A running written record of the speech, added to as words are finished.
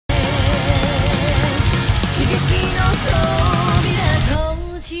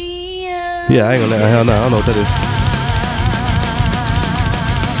Yeah, I ain't gonna. Hell no, I don't know what that is.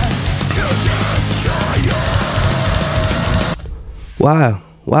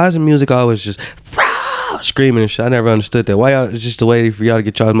 Why is the music always just screaming and shit? I never understood that. Why y'all? It's just a way for y'all to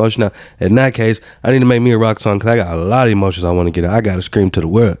get y'all emotion out. In that case, I need to make me a rock song because I got a lot of emotions I want to get out. I gotta scream to the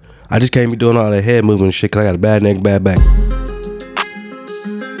world. I just can't be doing all that head movement and shit because I got a bad neck, bad back.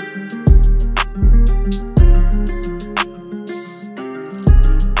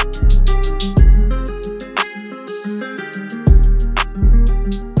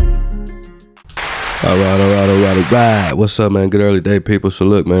 Alright. What's up, man? Good early day, people. So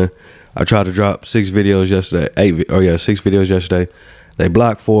look, man, I tried to drop 6 videos yesterday. 6 videos yesterday. They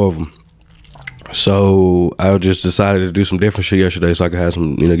blocked 4 of them. So I just decided to do some different shit yesterday so I could have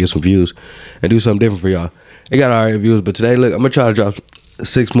some, get some views and do something different for y'all. It got alright views, but today, look, I'm gonna try to drop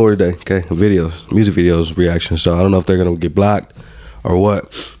 6 more today, okay? Videos, music videos, reactions. So I don't know if they're gonna get blocked or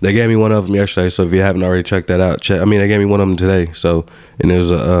what. They gave me one of them yesterday, so if you haven't already checked that out, they gave me one of them today. So, and it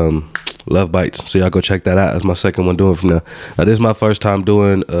was a Love Bites, so y'all go check that out. That's my second one doing from now. This is my first time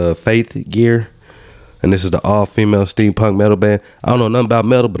doing fategear, and this is the all-female steampunk metal band. I don't know nothing about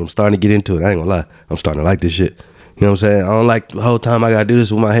metal, but I'm starting to get into it. I ain't gonna lie, I'm starting to like this shit. You know what I'm saying? I don't like the whole time I gotta do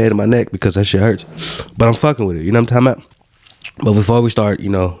this with my head and my neck because that shit hurts, but I'm fucking with it. You know what I'm talking about? But before we start,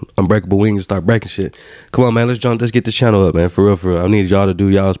 Unbreakable wings, start breaking shit. Come on, man, let's get this channel up, man. For real. I need y'all to do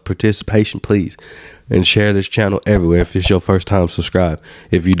y'all's participation, please. And share this channel everywhere. If it's your first time, subscribe.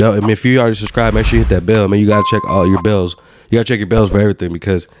 If you don't, if you already subscribed, make sure you hit that bell, man. You gotta check all your bells. You gotta check your bells for everything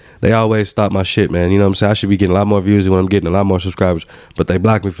because they always stop my shit, man. You know what I'm saying? I should be getting a lot more views than what I'm getting, a lot more subscribers. But they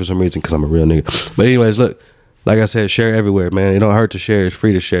block me for some reason because I'm a real nigga. But anyways, look, like I said, share everywhere, man. It don't hurt to share. It's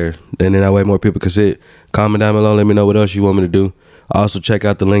free to share. And then that way more people can see it. Comment down below. Let me know what else you want me to do. Also check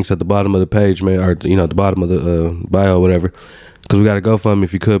out the links at the bottom of the page, man, or at the bottom of the bio or whatever. Because we got to go for them.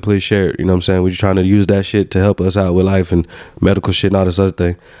 If you could, please share it. You know what I'm saying? We're just trying to use that shit to help us out with life and medical shit and all this other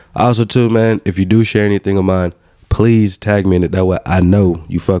thing. Also, too, man, if you do share anything of mine, please tag me in it. That way I know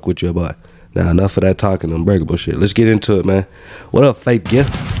you fuck with your boy. Now, enough of that talking Unbreakable shit. Let's get into it, man. What up, fategear?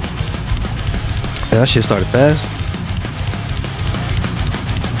 Man, that shit started fast.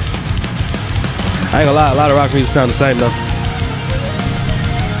 I ain't gonna lie, a lot of rock music sound the same, though.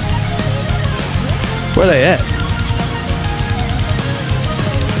 Where they at?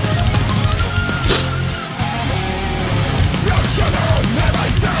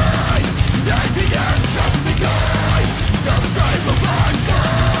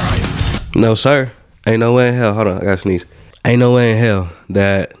 No, sir. Ain't no way in hell. Hold on, I gotta sneeze. Ain't no way in hell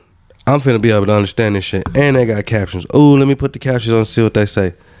that I'm finna be able to understand this shit. And they got captions. Ooh, let me put the captions on and see what they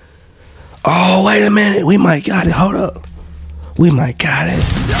say. Oh, wait a minute. We might got it. Hold up. We might got it.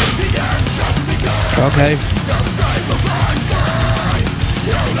 Okay.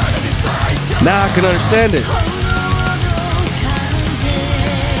 Now I can understand it.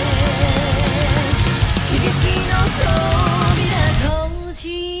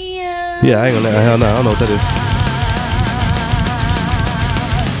 Yeah, I ain't gonna, hell no, I don't know what that is.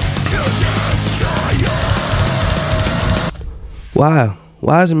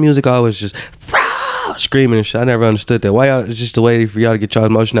 Why is the music always just screaming and shit? I never understood that. Why y'all? It's just a way for y'all to get y'all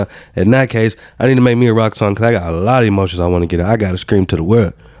emotion out. In that case, I need to make me a rock song because I got a lot of emotions I want to get out. I gotta scream to the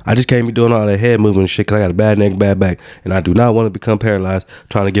world. I just can't be doing all that head movement and shit because I got a bad neck, bad back, and I do not want to become paralyzed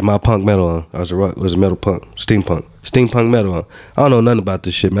trying to get my punk metal on. I was a metal punk, steampunk metal on. I don't know nothing about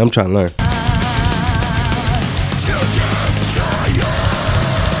this shit, man. I'm trying to learn.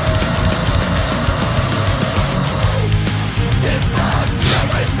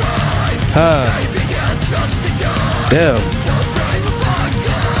 Damn.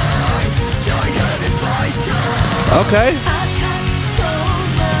 Okay.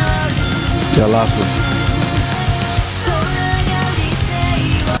 Y'all lost me.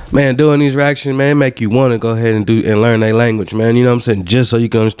 Man, doing these reactions, man, make you want to go ahead and learn their language, man. You know what I'm saying? Just so you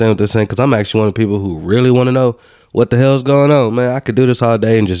can understand what they're saying. Because I'm actually one of the people who really want to know what the hell's going on, man. I could do this all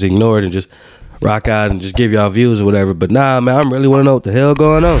day and just ignore it and just rock out and just give y'all views or whatever. But nah, man, I really want to know what the hell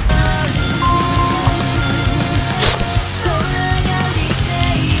going on.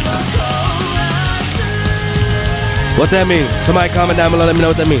 What that mean? Somebody comment down below, let me know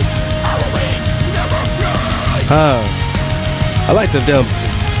what that means. I like the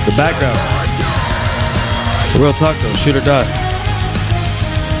background. Real talk though, shoot or die.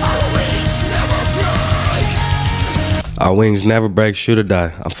 Our wings never break, shoot or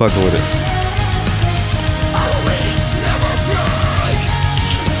die. I'm fucking with it.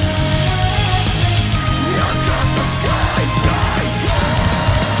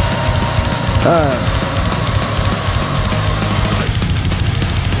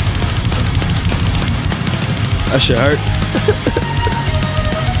 That shit hurt.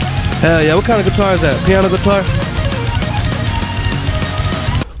 Hell yeah, what kind of guitar is that? Piano guitar?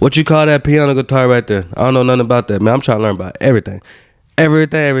 What you call that piano guitar right there? I don't know nothing about that, man. I'm trying to learn about everything.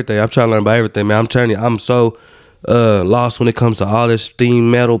 Everything. I'm trying to learn about everything, man. I'm telling you, I'm so lost when it comes to all this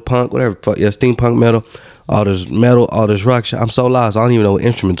steam metal, punk, whatever. Yeah, steampunk metal, all this rock shit. I'm so lost. I don't even know what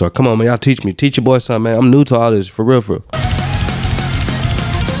instruments are. Come on, man. Y'all teach me. Teach your boy something, man. I'm new to all this, for real, for real.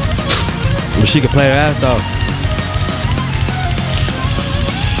 But she can play her ass off.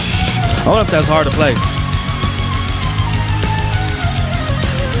 I wonder if that's hard to play.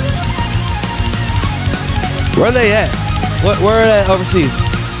 Where are they at? Where are they overseas?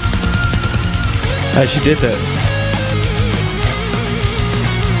 Hey, she did that.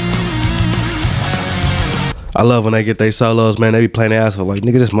 I love when they get their solos, man. They be playing their ass off like,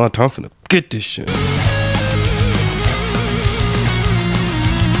 nigga, this my turn, I'm finna get this shit.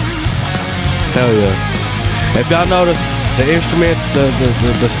 Hell yeah. If y'all notice, the instruments,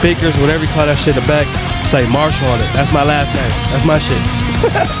 the speakers, whatever you call that shit in the back, say Marshall on it. That's my last name. That's my shit.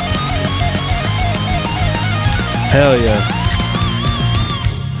 Hell yeah.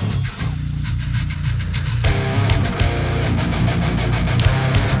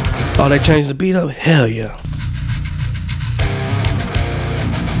 Oh, they changed the beat up? Hell yeah.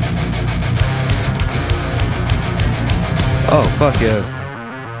 Oh, fuck yeah.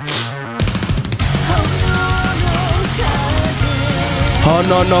 Oh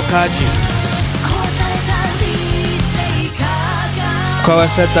no no kaji.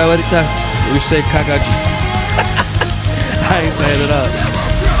 Kawaseta warita. We say kakaji. I ain't saying it up.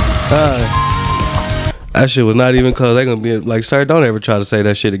 That shit was not even close. They gonna be like, sir, don't ever try to say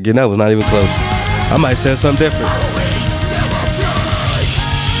that shit again. That was not even close. I might say something different.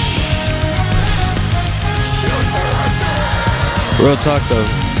 Real talk though.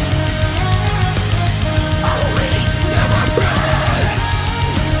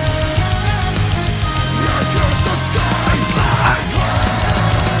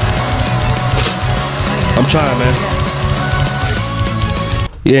 I'm trying, man.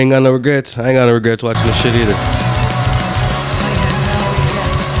 You ain't got no regrets. I ain't got no regrets watching this shit either.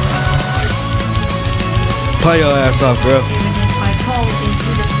 Play your ass off, bro. I fall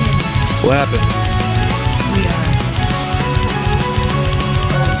into the sin. What happened? We are already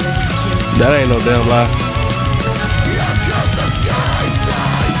killed. That ain't no damn lie.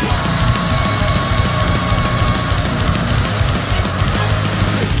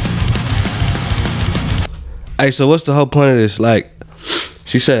 Hey, so what's the whole point of this? Like,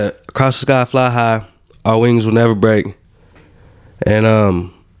 she said, across the sky, fly high, our wings will never break.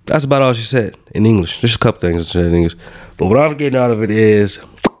 And that's about all she said in English. Just a couple things she said in English. But what I'm getting out of it is,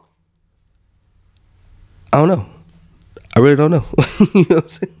 I don't know. I really don't know. You know what I'm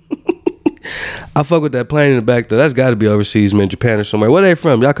saying? I fuck with that plane in the back though. That's gotta be overseas, man, Japan or somewhere. Where they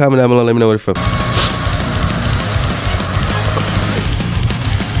from? Y'all comment down below, let me know where they're from.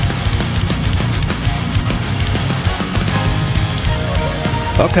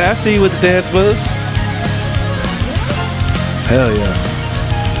 Okay, I see you with the dance moves. Hell yeah.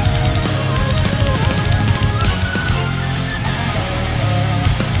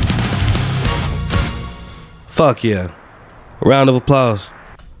 Fuck yeah. A round of applause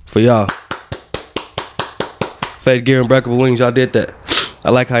for y'all. fategear, Unbreakable wings, y'all did that. I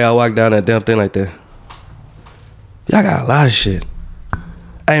like how y'all walk down that damn thing like that. Y'all got a lot of shit.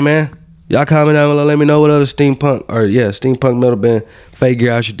 Hey man. Y'all comment down below, let me know what other steampunk, or yeah, steampunk metal band,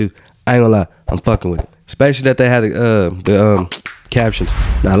 fategear I should do. I ain't gonna lie, I'm fucking with it. Especially that they had the captions.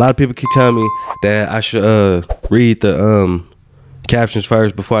 Now a lot of people keep telling me that I should read the captions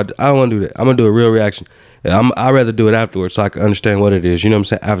first before I don't wanna do that. I'm gonna do a real reaction. I'd rather do it afterwards so I can understand what it is, you know what I'm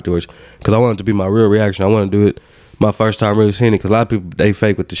saying, afterwards. Cause I want it to be my real reaction. I wanna do it my first time really seeing it, cause a lot of people, they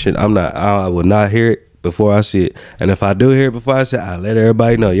fake with the shit. I will not hear it before I see it. And if I do hear it before I see it, I let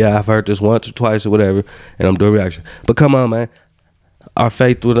everybody know, yeah, I've heard this once or twice or whatever, and I'm doing reaction. But come on, man. Our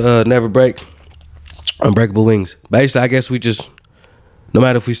faith will never break. Unbreakable wings. Basically, I guess we just, no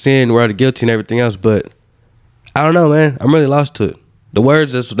matter if we sin, we're already guilty and everything else, but I don't know, man. I'm really lost to it. The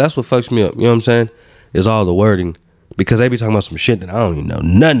words, that's what fucks me up, you know what I'm saying? Is all the wording. Because they be talking about some shit that I don't even know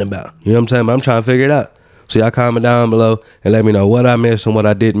nothing about. You know what I'm saying? But I'm trying to figure it out. So y'all comment down below and let me know what I missed and what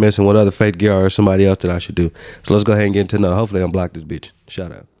I did miss and what other fategear or somebody else that I should do. So let's go ahead and get into another. Hopefully I don't block this bitch.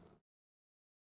 Shout out.